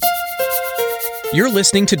You're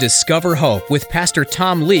listening to Discover Hope with Pastor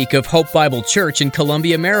Tom Leake of Hope Bible Church in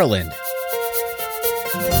Columbia, Maryland.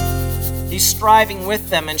 He's striving with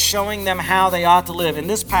them and showing them how they ought to live. In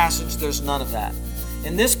this passage, there's none of that.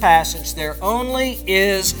 In this passage, there only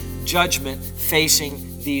is judgment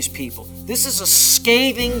facing these people. This is a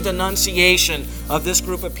scathing denunciation of this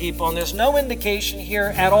group of people, and there's no indication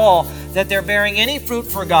here at all that they're bearing any fruit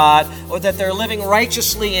for God, or that they're living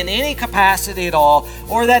righteously in any capacity at all,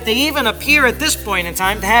 or that they even appear at this point in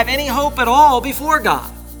time to have any hope at all before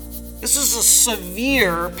God. This is a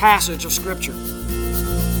severe passage of Scripture.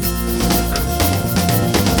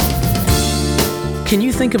 Can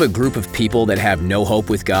you think of a group of people that have no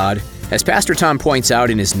hope with God? As Pastor Tom points out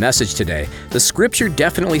in his message today, the Scripture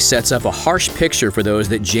definitely sets up a harsh picture for those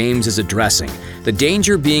that James is addressing. The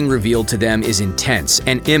danger being revealed to them is intense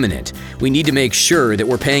and imminent. We need to make sure that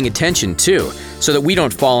we're paying attention too, so that we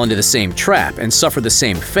don't fall into the same trap and suffer the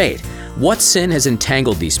same fate. What sin has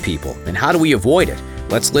entangled these people, and how do we avoid it?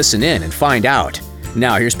 Let's listen in and find out.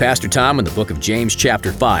 Now here's Pastor Tom in the book of James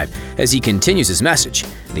chapter 5 as he continues his message,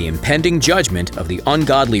 the impending judgment of the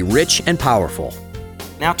ungodly rich and powerful.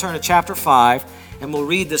 Now turn to chapter 5, and we'll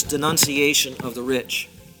read this denunciation of the rich.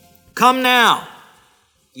 Come now,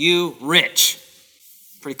 you rich.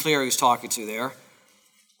 Pretty clear who he's talking to there.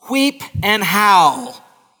 Weep and howl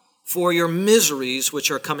for your miseries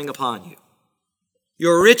which are coming upon you.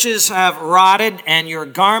 Your riches have rotted, and your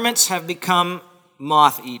garments have become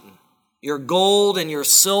moth-eaten. Your gold and your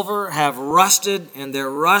silver have rusted, and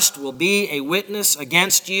their rust will be a witness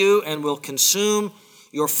against you and will consume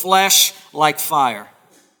your flesh like fire.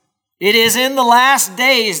 It is in the last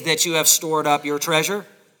days that you have stored up your treasure.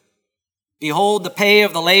 Behold, the pay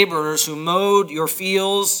of the laborers who mowed your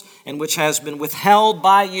fields and which has been withheld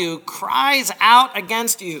by you cries out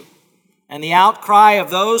against you. And the outcry of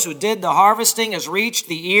those who did the harvesting has reached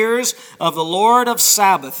the ears of the Lord of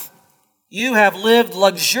Sabaoth. You have lived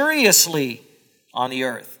luxuriously on the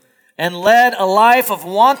earth and led a life of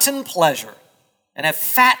wanton pleasure and have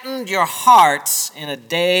fattened your hearts in a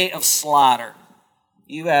day of slaughter.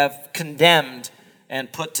 You have condemned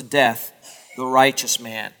and put to death the righteous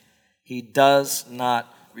man. He does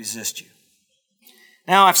not resist you.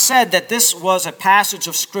 Now, I've said that this was a passage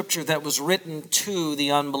of Scripture that was written to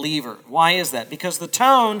the unbeliever. Why is that? Because the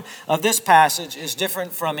tone of this passage is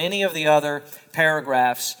different from any of the other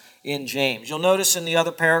paragraphs in James. You'll notice in the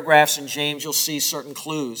other paragraphs in James, you'll see certain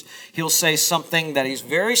clues. He'll say something that he's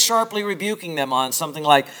very sharply rebuking them on, something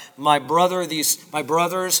like, my brothers,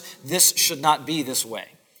 this should not be this way.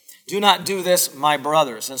 Do not do this, my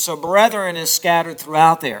brothers. And so brethren is scattered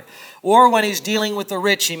throughout there. Or when he's dealing with the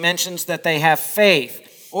rich, he mentions that they have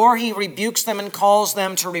faith. Or he rebukes them and calls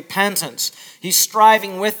them to repentance. He's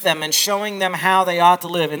striving with them and showing them how they ought to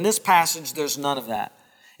live. In this passage, there's none of that.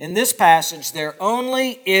 In this passage, there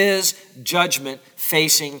only is judgment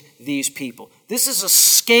facing these people. This is a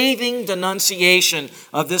scathing denunciation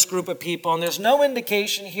of this group of people, and there's no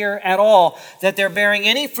indication here at all that they're bearing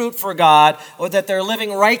any fruit for God, or that they're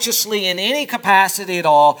living righteously in any capacity at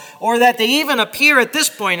all, or that they even appear at this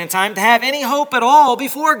point in time to have any hope at all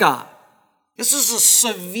before God. This is a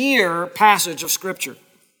severe passage of Scripture.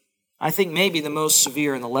 I think maybe the most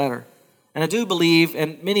severe in the letter. And I do believe,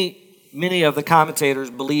 and many of the commentators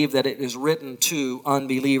believe that it is written to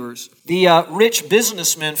unbelievers. The rich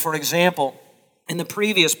businessmen, for example, in the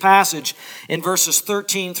previous passage, in verses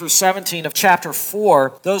 13 through 17 of chapter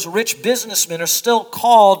 4, those rich businessmen are still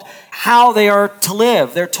called how they are to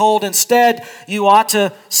live. They're told instead, you ought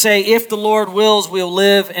to say, if the Lord wills, we'll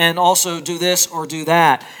live and also do this or do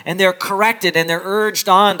that. And they're corrected and they're urged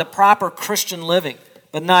on to proper Christian living,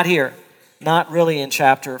 but not here. Not really in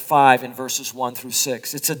chapter 5 in verses 1 through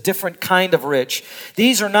 6. It's a different kind of rich.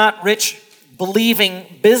 These are not rich,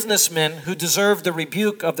 believing businessmen who deserve the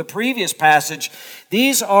rebuke of the previous passage.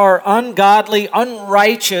 These are ungodly,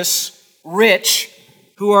 unrighteous, rich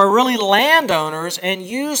who are really landowners and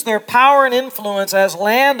use their power and influence as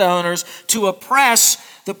landowners to oppress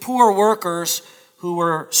the poor workers who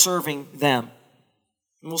were serving them.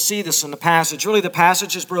 And we'll see this in the passage. Really, the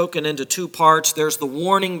passage is broken into two parts. There's the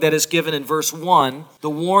warning that is given in verse 1,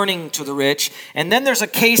 the warning to the rich, and then there's a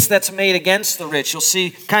case that's made against the rich. You'll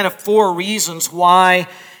see kind of four reasons why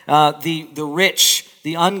the rich,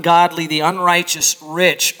 the ungodly, the unrighteous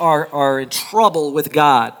rich are in trouble with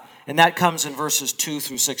God. And that comes in verses 2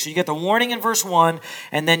 through 6. So you get the warning in verse 1,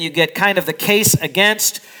 and then you get kind of the case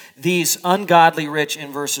against these ungodly rich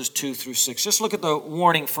in verses 2 through 6. Just look at the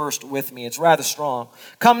warning first with me. It's rather strong.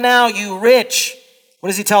 Come now, you rich. What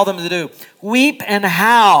does he tell them to do? Weep and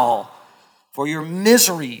howl for your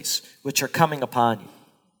miseries which are coming upon you.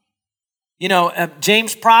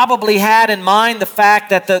 James probably had in mind the fact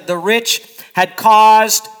that the rich had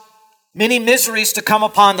caused many miseries to come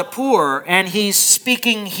upon the poor, and he's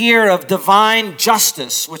speaking here of divine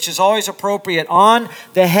justice, which is always appropriate. On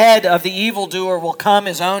the head of the evildoer will come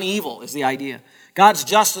his own evil, is the idea. God's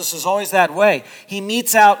justice is always that way. He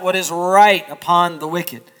metes out what is right upon the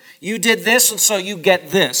wicked. You did this, and so you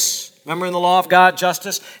get this. Remember in the law of God,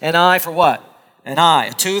 justice, an eye for what? An eye.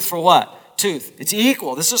 A tooth for what? Tooth. It's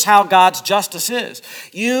equal. This is how God's justice is.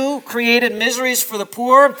 You created miseries for the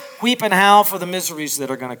poor, weep and howl for the miseries that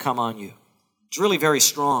are going to come on you. It's really very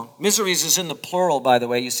strong. Miseries is in the plural, by the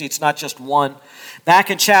way. You see, it's not just one. Back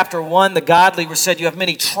in chapter 1, the godly were said you have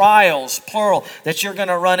many trials, plural, that you're going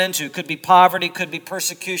to run into. Could be poverty, could be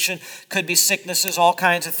persecution, could be sicknesses, all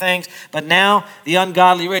kinds of things. But now, the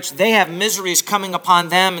ungodly rich, they have miseries coming upon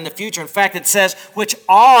them in the future. In fact, it says, which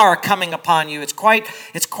are coming upon you. It's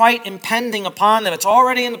quite impending upon them. It's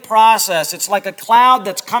already in the process. It's like a cloud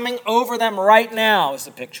that's coming over them right now, is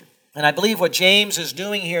the picture. And I believe what James is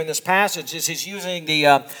doing here in this passage is he's using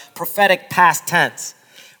the prophetic past tense,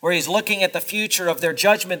 where he's looking at the future of their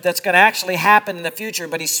judgment that's going to actually happen in the future,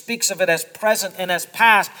 but he speaks of it as present and as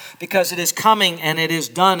past because it is coming and it is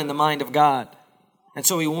done in the mind of God. And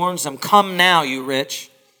so he warns them, come now, you rich.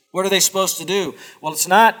 What are they supposed to do? Well, it's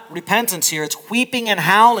not repentance here. It's weeping and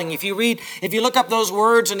howling. If you look up those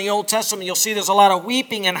words in the Old Testament, you'll see there's a lot of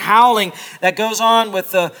weeping and howling that goes on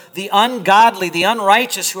with the ungodly, the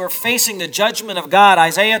unrighteous who are facing the judgment of God.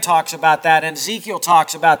 Isaiah talks about that, and Ezekiel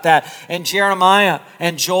talks about that, and Jeremiah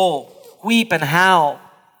and Joel. Weep and howl.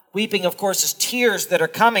 Weeping, of course, is tears that are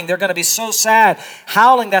coming. They're going to be so sad.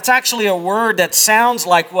 Howling, that's actually a word that sounds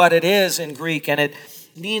like what it is in Greek, and it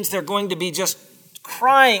means they're going to be just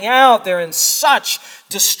crying out. They're in such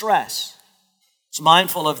distress. It's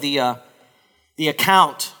mindful of the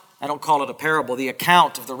account. I don't call it a parable. The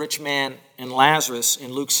account of the rich man and Lazarus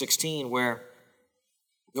in Luke 16, where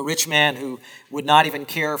the rich man who would not even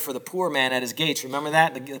care for the poor man at his gates. Remember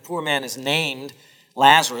that? The poor man is named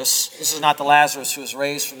Lazarus. This is not the Lazarus who was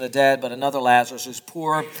raised from the dead, but another Lazarus who's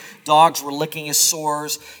poor. Dogs were licking his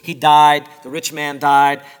sores. He died. The rich man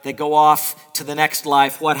died. They go off to the next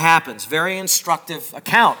life. What happens? Very instructive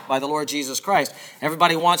account by the Lord Jesus Christ.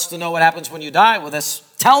 Everybody wants to know what happens when you die. Well, this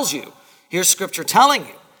tells you. Here's Scripture telling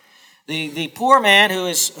you. The poor man who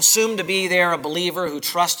is assumed to be there, a believer who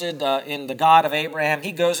trusted in the God of Abraham,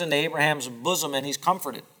 he goes into Abraham's bosom and he's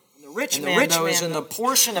comforted. The rich man is in the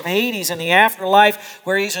portion of Hades in the afterlife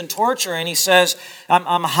where he's in torture, and he says,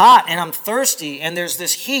 I'm hot and I'm thirsty, and there's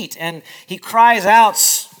this heat, and he cries out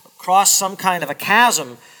across some kind of a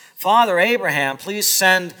chasm, Father Abraham, please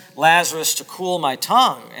send Lazarus to cool my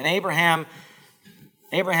tongue. And Abraham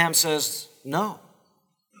says, no,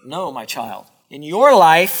 my child. In your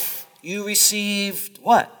life, you received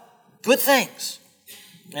what? Good things.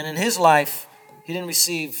 And in his life, he didn't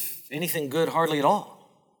receive anything good hardly at all.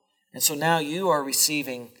 And so now you are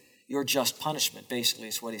receiving your just punishment, basically,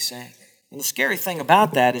 is what he's saying. And the scary thing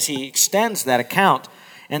about that is he extends that account,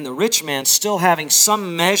 and the rich man, still having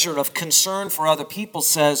some measure of concern for other people,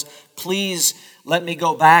 says, please let me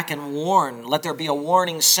go back and warn. Let there be a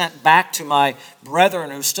warning sent back to my brethren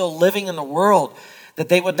who are still living in the world, that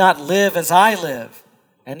they would not live as I live.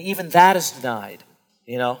 And even that is denied,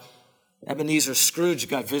 Ebenezer Scrooge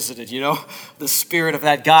got visited, the spirit of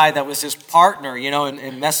that guy that was his partner,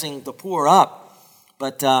 in messing the poor up.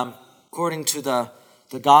 But according to the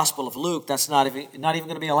Gospel of Luke, that's not even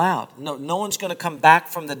going to be allowed. No one's going to come back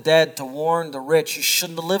from the dead to warn the rich. You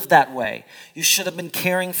shouldn't have lived that way. You should have been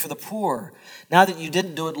caring for the poor. Now that you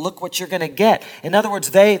didn't do it, look what you're going to get. In other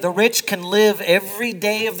words, the rich can live every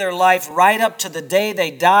day of their life right up to the day they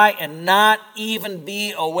die and not even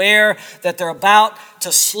be aware that they're about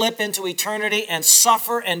to slip into eternity and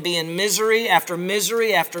suffer and be in misery after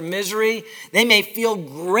misery after misery. They may feel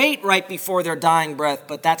great right before their dying breath,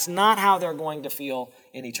 but that's not how they're going to feel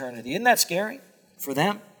in eternity. Isn't that scary for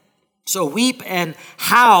them? So weep and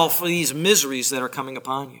howl for these miseries that are coming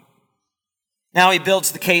upon you. Now he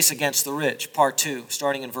builds the case against the rich, part 2,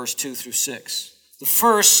 starting in verse 2 through 6. The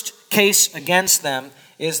first case against them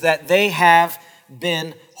is that they have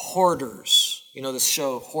been hoarders. This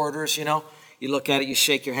show, Hoarders, You look at it, you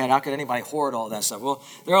shake your head. How could anybody hoard all that stuff? Well,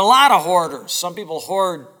 there are a lot of hoarders. Some people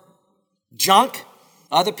hoard junk.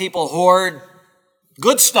 Other people hoard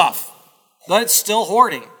good stuff. But it's still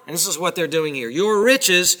hoarding. And this is what they're doing here. Your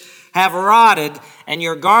riches have rotted, and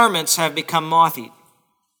your garments have become moth-eaten.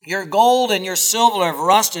 Your gold and your silver have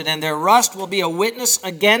rusted, and their rust will be a witness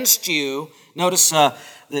against you. Notice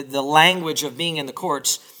the language of being in the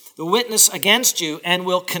courts. The witness against you, and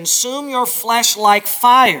will consume your flesh like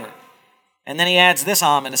fire. And then he adds this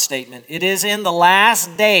ominous statement. It is in the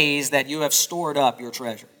last days that you have stored up your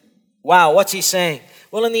treasure. Wow, what's he saying?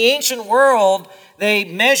 Well, in the ancient world, they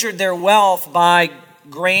measured their wealth by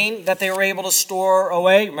grain that they were able to store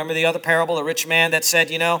away. Remember the other parable, the rich man that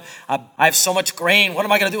said, I have so much grain. What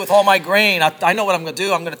am I going to do with all my grain? I know what I'm going to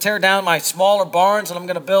do. I'm going to tear down my smaller barns and I'm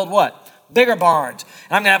going to build what? Bigger barns.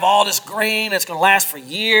 And I'm going to have all this grain. It's going to last for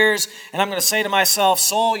years. And I'm going to say to myself,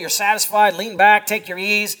 soul, you're satisfied. Lean back. Take your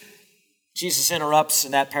ease. Jesus interrupts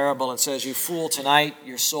in that parable and says, you fool, tonight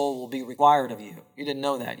your soul will be required of you. You didn't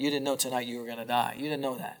know that. You didn't know tonight you were going to die. You didn't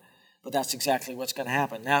know that. But that's exactly what's going to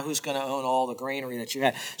happen. Now who's going to own all the granary that you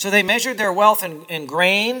had? So they measured their wealth in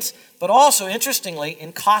grains, but also, interestingly,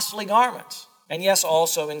 in costly garments. And yes,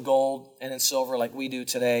 also in gold and in silver like we do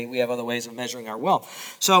today. We have other ways of measuring our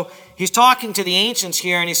wealth. So he's talking to the ancients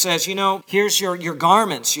here and he says, here's your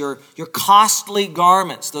garments, your costly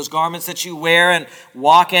garments, those garments that you wear and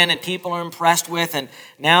walk in and people are impressed with, and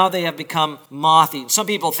now they have become moth-eaten. Some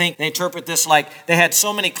people think, they interpret this like they had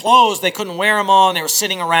so many clothes they couldn't wear them all and they were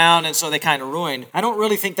sitting around and so they kind of ruined. I don't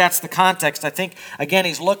really think that's the context. I think, again,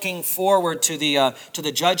 he's looking forward to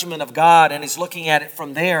the judgment of God and he's looking at it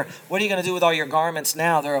from there. What are you going to do with all your garments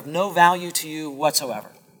now? They're of no value to you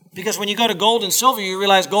whatsoever. Because when you go to gold and silver, you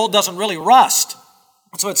realize gold doesn't really rust.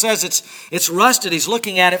 So it says it's rusted. He's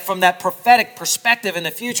looking at it from that prophetic perspective in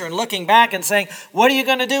the future and looking back and saying, what are you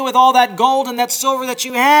going to do with all that gold and that silver that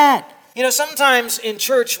you had? Sometimes in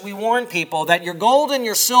church we warn people that your gold and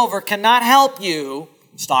your silver cannot help you.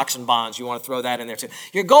 Stocks and bonds, you want to throw that in there too.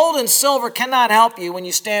 Your gold and silver cannot help you when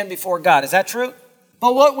you stand before God. Is that true?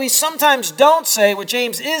 But what we sometimes don't say, what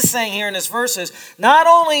James is saying here in this verse is, not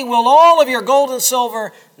only will all of your gold and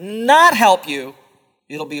silver not help you,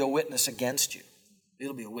 it'll be a witness against you.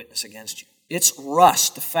 It'll be a witness against you. It's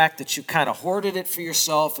rust, the fact that you kind of hoarded it for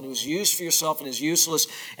yourself and it was used for yourself and is useless.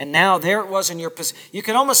 And now there it was in your possession. You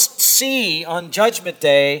can almost see on Judgment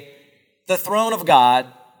Day the throne of God.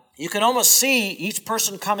 You can almost see each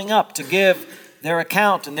person coming up to give their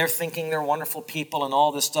account, and they're thinking they're wonderful people and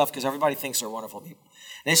all this stuff because everybody thinks they're wonderful people.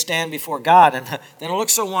 They stand before God, and then it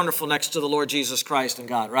looks so wonderful next to the Lord Jesus Christ and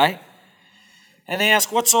God, right? And they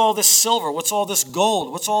ask, what's all this silver? What's all this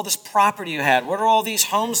gold? What's all this property you had? What are all these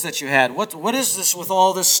homes that you had? What is this with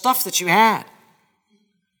all this stuff that you had?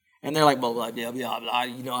 And they're like, well, I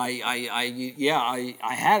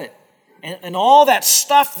had it. And all that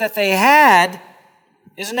stuff that they had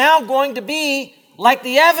is now going to be like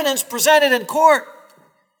the evidence presented in court.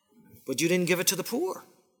 But you didn't give it to the poor.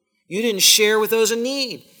 You didn't share with those in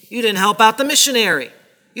need. You didn't help out the missionary.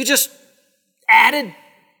 You just added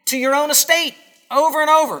to your own estate over and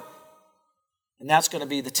over. And that's going to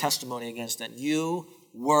be the testimony against them. You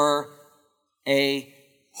were a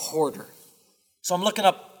hoarder. So I'm looking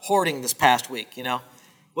up hoarding this past week,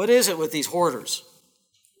 What is it with these hoarders?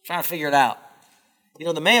 I'm trying to figure it out.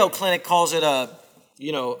 The Mayo Clinic calls it a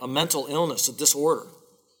mental illness, a disorder.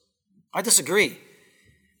 I disagree.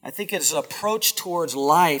 I think it's an approach towards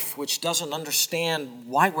life which doesn't understand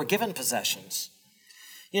why we're given possessions.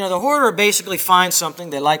 The hoarder basically finds something,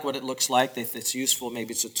 they like what it looks like, it's useful,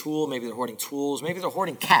 maybe it's a tool, maybe they're hoarding tools, maybe they're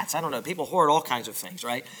hoarding cats, I don't know. People hoard all kinds of things,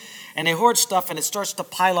 right? And they hoard stuff and it starts to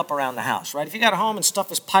pile up around the house, right? If you got a home and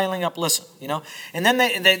stuff is piling up, listen, And then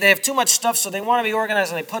they have too much stuff, so they want to be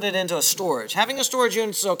organized and they put it into a storage. Having a storage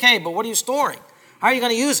unit is okay, but what are you storing? How are you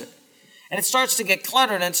going to use it? And it starts to get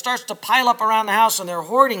cluttered and it starts to pile up around the house and they're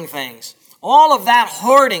hoarding things. All of that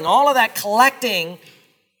hoarding, all of that collecting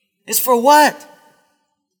is for what?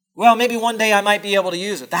 Well, maybe one day I might be able to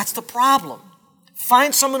use it. That's the problem.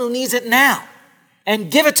 Find someone who needs it now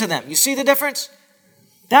and give it to them. You see the difference?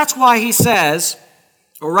 That's why he says,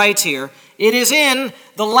 or writes here, it is in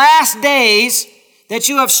the last days that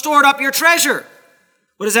you have stored up your treasure.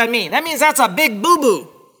 What does that mean? That means that's a big boo-boo.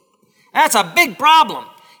 That's a big problem.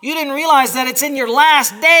 You didn't realize that it's in your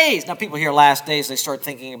last days. Now, people hear last days, they start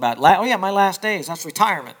thinking about, my last days. That's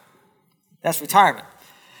retirement. That's retirement.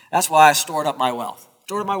 That's why I stored up my wealth.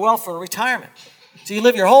 Stored up my wealth for retirement. So you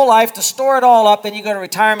live your whole life to store it all up, then you go to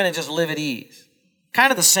retirement and just live at ease.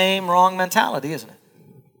 Kind of the same wrong mentality, isn't it?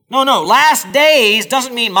 No, last days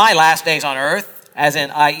doesn't mean my last days on earth, as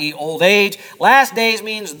in, i.e., old age. Last days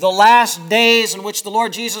means the last days in which the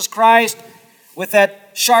Lord Jesus Christ, with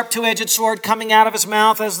that sharp two-edged sword coming out of his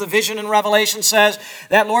mouth, as the vision in Revelation says,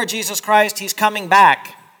 that Lord Jesus Christ, he's coming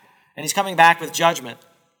back. And he's coming back with judgment.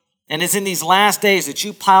 And it's in these last days that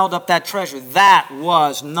you piled up that treasure. That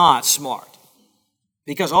was not smart.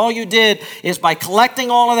 Because all you did is by collecting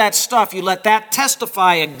all of that stuff, you let that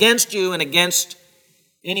testify against you and against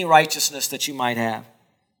any righteousness that you might have.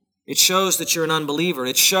 It shows that you're an unbeliever.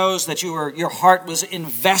 It shows that your heart was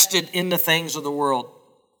invested in the things of the world.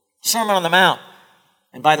 Sermon on the Mount.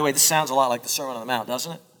 And by the way, this sounds a lot like the Sermon on the Mount,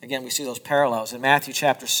 doesn't it? Again, we see those parallels. In Matthew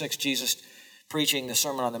chapter 6, Jesus preaching the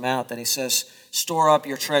Sermon on the Mount, that he says, store up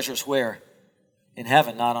your treasures where? In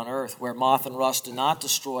heaven, not on earth, where moth and rust do not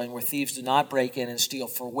destroy and where thieves do not break in and steal.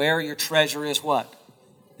 For where your treasure is, what?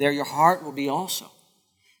 There your heart will be also.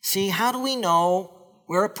 See, how do we know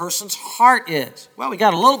where a person's heart is? Well, we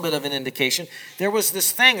got a little bit of an indication. There was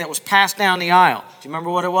this thing that was passed down the aisle. Do you remember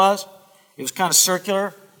what it was? It was kind of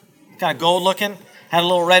circular, kind of gold looking, had a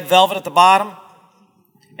little red velvet at the bottom.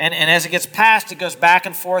 And as it gets passed, it goes back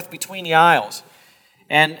and forth between the aisles.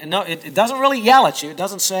 And no, it doesn't really yell at you. It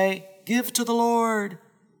doesn't say, give to the Lord.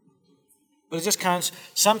 But it just comes,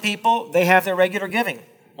 some people, they have their regular giving.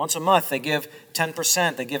 Once a month, they give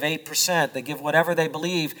 10%, they give 8%, they give whatever they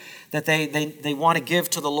believe that they want to give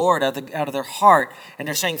to the Lord out of their heart. And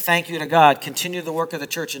they're saying, thank you to God, continue the work of the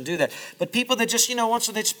church and do that. But people that just, once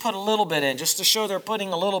they just put a little bit in, just to show they're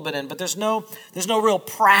putting a little bit in, but there's no real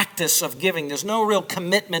practice of giving. There's no real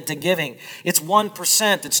commitment to giving. It's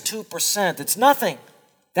 1%, it's 2%, it's nothing.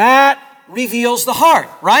 That reveals the heart,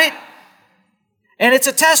 right? And it's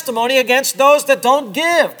a testimony against those that don't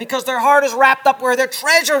give because their heart is wrapped up where their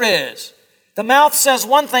treasure is. The mouth says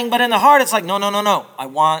one thing, but in the heart it's like, no. I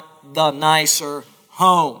want the nicer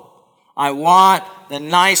home. I want the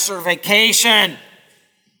nicer vacation.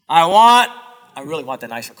 I really want the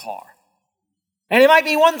nicer car. And it might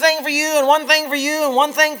be one thing for you and one thing for you and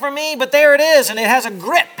one thing for me, but there it is, and it has a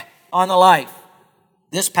grip on the life.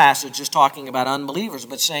 This passage is talking about unbelievers,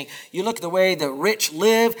 but saying, you look at the way the rich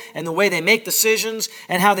live and the way they make decisions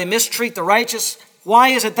and how they mistreat the righteous. Why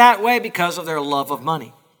is it that way? Because of their love of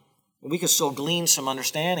money. We can still glean some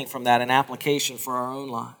understanding from that and application for our own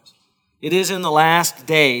lives. It is in the last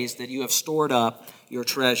days that you have stored up your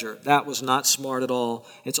treasure. That was not smart at all.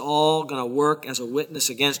 It's all going to work as a witness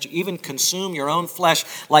against you. Even consume your own flesh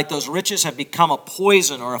like those riches have become a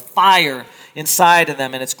poison or a fire inside of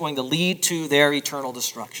them, and it's going to lead to their eternal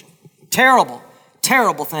destruction. Terrible,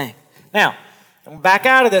 terrible thing. Now, back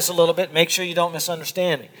out of this a little bit. Make sure you don't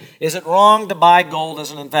misunderstand me. Is it wrong to buy gold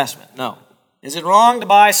as an investment? No. Is it wrong to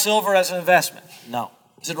buy silver as an investment? No.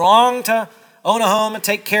 Is it wrong to own a home and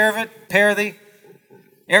take care of it, repair the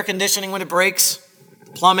air conditioning when it breaks,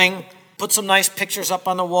 plumbing, put some nice pictures up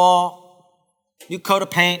on the wall, new coat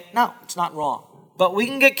of paint? No, it's not wrong. But we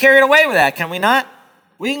can get carried away with that, can we not?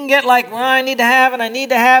 We can get like, well, I need to have, and I need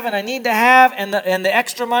to have, and I need to have, and the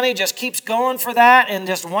extra money just keeps going for that, and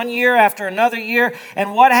just one year after another year.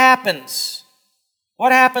 And what happens?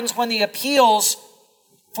 What happens when the appeals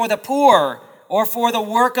for the poor or for the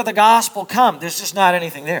work of the gospel come? There's just not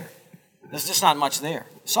anything there. There's just not much there.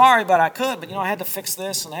 Sorry, but I could, but I had to fix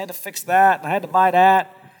this, and I had to fix that, and I had to buy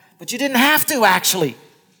that. But you didn't have to, actually.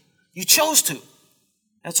 You chose to.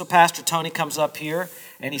 And so Pastor Tony comes up here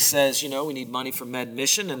and he says, we need money for Med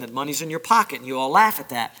Mission, and that money's in your pocket. And you all laugh at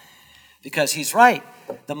that because he's right.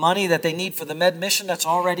 The money that they need for the Med Mission, that's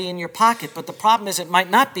already in your pocket. But the problem is it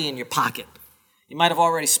might not be in your pocket. You might have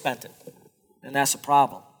already spent it. And that's a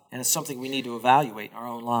problem. And it's something we need to evaluate in our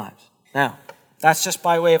own lives. Now, that's just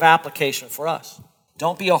by way of application for us.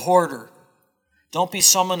 Don't be a hoarder. Don't be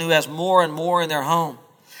someone who has more and more in their home.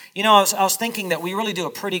 I was thinking that we really do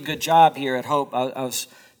a pretty good job here at Hope. I was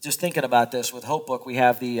just thinking about this. With Hope Book, we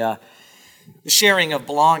have the sharing of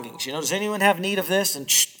belongings. Does anyone have need of this?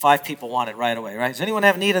 And 5 people want it right away, right? Does anyone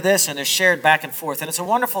have need of this? And they're shared back and forth. And it's a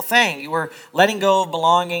wonderful thing. You were letting go of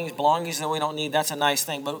belongings that we don't need. That's a nice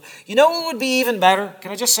thing. But what would be even better?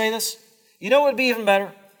 Can I just say this? What would be even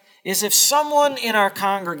better? Is if someone in our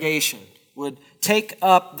congregation would take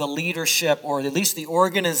up the leadership, or at least the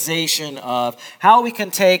organization of how we can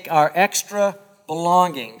take our extra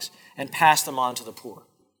belongings and pass them on to the poor.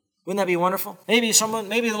 Wouldn't that be wonderful? Maybe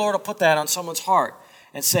the Lord will put that on someone's heart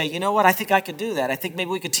and say, you know what, I think I could do that. I think maybe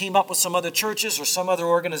we could team up with some other churches or some other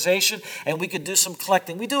organization and we could do some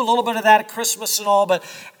collecting. We do a little bit of that at Christmas and all, but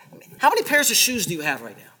how many pairs of shoes do you have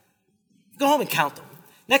right now? Go home and count them.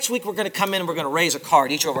 Next week, we're going to come in and we're going to raise a card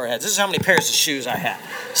each over our heads. This is how many pairs of shoes I have.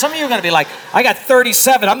 Some of you are going to be like, I got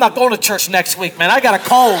 37. I'm not going to church next week, man. I got a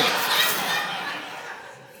cold.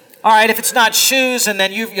 All right, if it's not shoes, and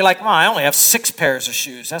then you're like, I only have 6 pairs of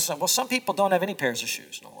shoes. That's not, well, some people don't have any pairs of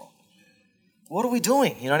shoes in the world. What are we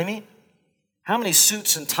doing? You know what I mean? How many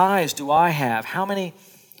suits and ties do I have? How many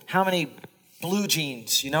blue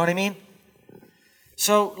jeans? You know what I mean?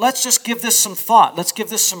 So let's just give this some thought. Let's give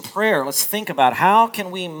this some prayer. Let's think about how can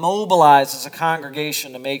we mobilize as a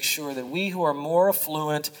congregation to make sure that we who are more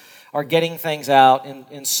affluent are getting things out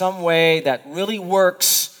in some way that really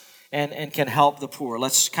works and can help the poor.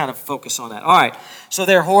 Let's kind of focus on that. All right, so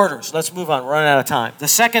they're hoarders. Let's move on. We're running out of time. The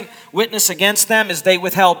second witness against them is they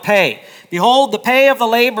withheld pay. Behold, the pay of the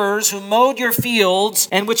laborers who mowed your fields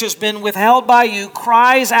and which has been withheld by you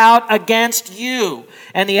cries out against you.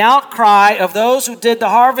 And the outcry of those who did the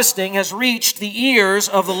harvesting has reached the ears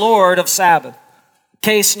of the Lord of Sabaoth.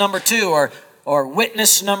 Case number 2, or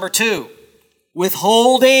witness number 2,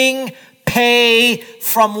 withholding pay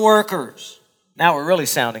from workers. Now we're really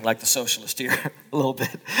sounding like the socialist here a little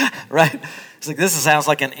bit, right? It's like this sounds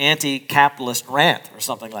like an anti-capitalist rant or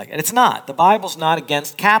something like that. It's not. The Bible's not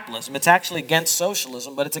against capitalism. It's actually against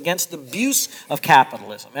socialism, but it's against the abuse of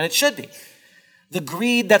capitalism, and it should be. The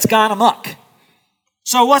greed that's gone amok.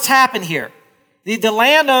 So what's happened here? The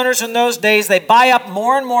landowners in those days, they buy up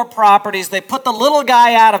more and more properties. They put the little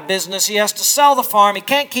guy out of business. He has to sell the farm. He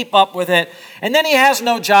can't keep up with it. And then he has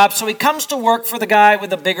no job, so he comes to work for the guy with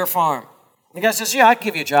the bigger farm. The guy says, yeah, I can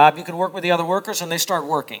give you a job. You can work with the other workers, and they start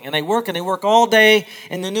working. And they work all day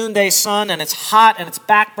in the noonday sun, and it's hot, and it's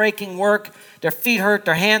back-breaking work. Their feet hurt.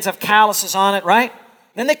 Their hands have calluses on it, right?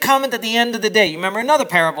 Then they come at the end of the day. You remember another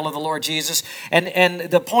parable of the Lord Jesus, and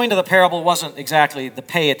the point of the parable wasn't exactly the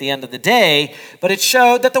pay at the end of the day, but it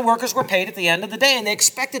showed that the workers were paid at the end of the day, and they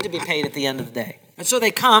expected to be paid at the end of the day. And so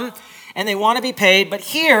they come, and they want to be paid, but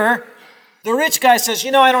here, the rich guy says, I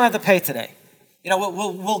don't have to pay today.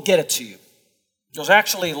 We'll get it to you. There's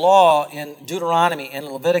actually law in Deuteronomy and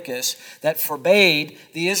Leviticus that forbade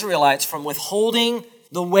the Israelites from withholding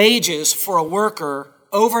the wages for a worker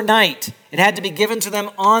overnight. It had to be given to them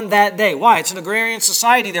on that day. Why? It's an agrarian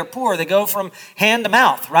society. They're poor. They go from hand to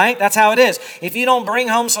mouth, right? That's how it is. If you don't bring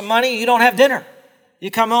home some money, you don't have dinner.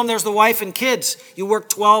 You come home, there's the wife and kids. You work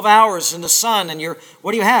 12 hours in the sun, and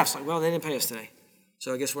what do you have? It's like, well, they didn't pay us today,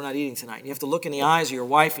 so I guess we're not eating tonight. And you have to look in the eyes of your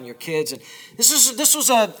wife and your kids. And this was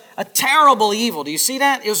a terrible evil. Do you see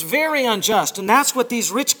that? It was very unjust. And that's what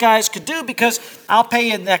these rich guys could do, because I'll pay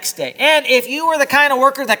you the next day. And if you were the kind of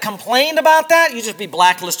worker that complained about that, you'd just be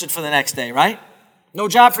blacklisted for the next day, right? No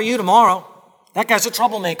job for you tomorrow. That guy's a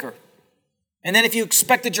troublemaker. And then if you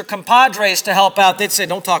expected your compadres to help out, they'd say,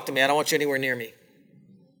 don't talk to me. I don't want you anywhere near me.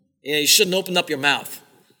 You shouldn't open up your mouth.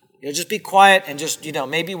 Just be quiet and just,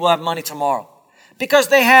 maybe we'll have money tomorrow. Because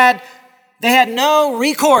they had no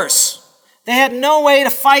recourse. They had no way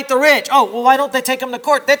to fight the rich. Oh, well, why don't they take them to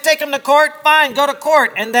court? They take them to court, fine, go to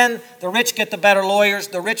court. And then the rich get the better lawyers.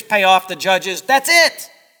 The rich pay off the judges. That's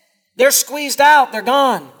it. They're squeezed out. They're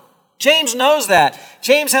gone. James knows that.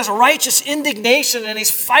 James has a righteous indignation, and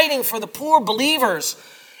he's fighting for the poor believers.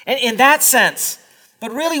 And in that sense,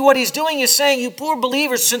 but really what he's doing is saying, you poor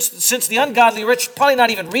believers, since the ungodly rich, probably not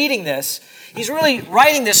even reading this, he's really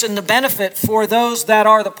writing this in the benefit for those that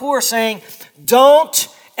are the poor, saying, don't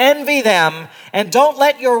envy them and don't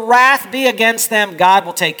let your wrath be against them. God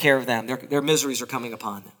will take care of them. Their miseries are coming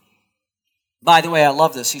upon them. By the way, I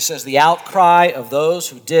love this. He says, the outcry of those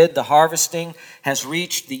who did the harvesting has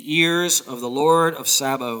reached the ears of the Lord of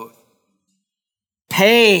Sabaoth.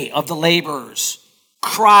 Pay of the laborers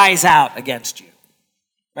cries out against you.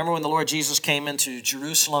 Remember when the Lord Jesus came into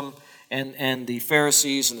Jerusalem, and the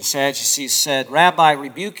Pharisees and the Sadducees said, Rabbi,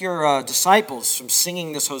 rebuke your disciples from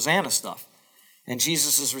singing this Hosanna stuff. And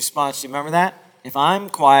Jesus' response, do you remember that? If I'm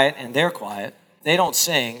quiet and they're quiet, they don't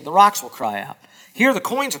sing, the rocks will cry out. Here the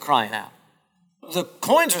coins are crying out. The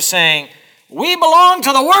coins are saying, we belong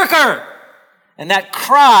to the worker. And that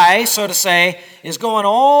cry, so to say, is going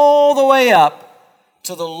all the way up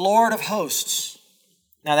to the Lord of hosts.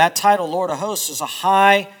 Now that title, Lord of hosts, is a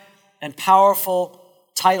high and powerful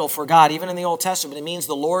title for God. Even in the Old Testament, it means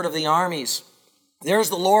the Lord of the armies. There's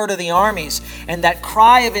the Lord of the armies. And that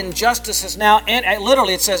cry of injustice is now,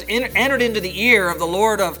 literally it says, entered into the ear of the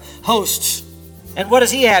Lord of hosts. And what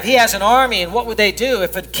does he have? He has an army. And what would they do?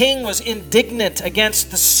 If a king was indignant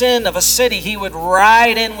against the sin of a city, he would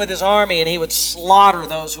ride in with his army and he would slaughter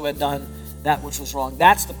those who had done that which was wrong.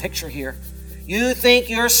 That's the picture here. You think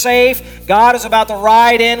you're safe? God is about to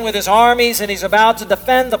ride in with his armies, and he's about to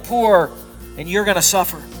defend the poor, and you're going to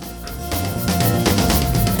suffer.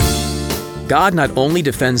 God not only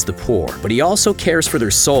defends the poor, but he also cares for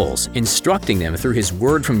their souls, instructing them through his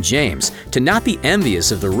word from James to not be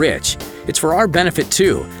envious of the rich. It's for our benefit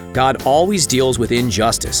too. God always deals with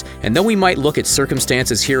injustice, and though we might look at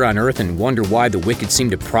circumstances here on earth and wonder why the wicked seem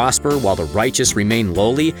to prosper while the righteous remain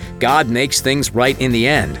lowly, God makes things right in the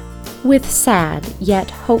end. With sad yet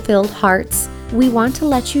hope-filled hearts, we want to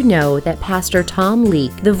let you know that Pastor Tom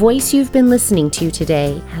Leake, the voice you've been listening to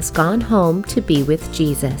today, has gone home to be with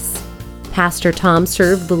Jesus. Pastor Tom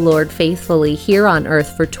served the Lord faithfully here on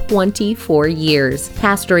earth for 24 years,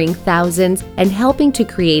 pastoring thousands and helping to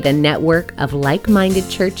create a network of like-minded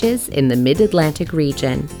churches in the Mid-Atlantic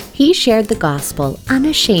region. He shared the gospel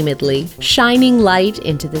unashamedly, shining light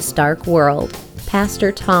into this dark world.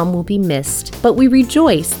 Pastor Tom will be missed, but we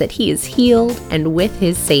rejoice that he is healed and with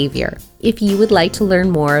his Savior. If you would like to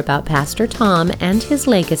learn more about Pastor Tom and his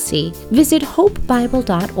legacy, visit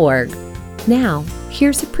hopebible.org. Now,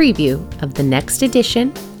 here's a preview of the next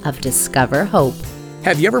edition of Discover Hope.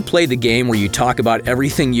 Have you ever played the game where you talk about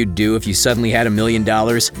everything you'd do if you suddenly had $1 million?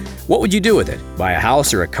 What would you do with it? Buy a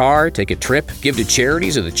house or a car, take a trip, give to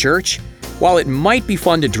charities or the church? While it might be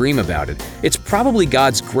fun to dream about it, it's probably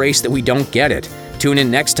God's grace that we don't get it. Tune in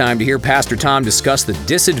next time to hear Pastor Tom discuss the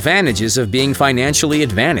disadvantages of being financially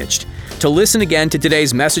advantaged. To listen again to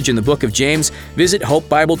today's message in the book of James, visit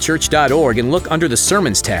hopebiblechurch.org and look under the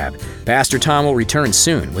Sermons tab. Pastor Tom will return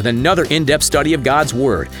soon with another in-depth study of God's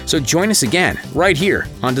Word, so join us again right here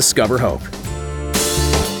on Discover Hope.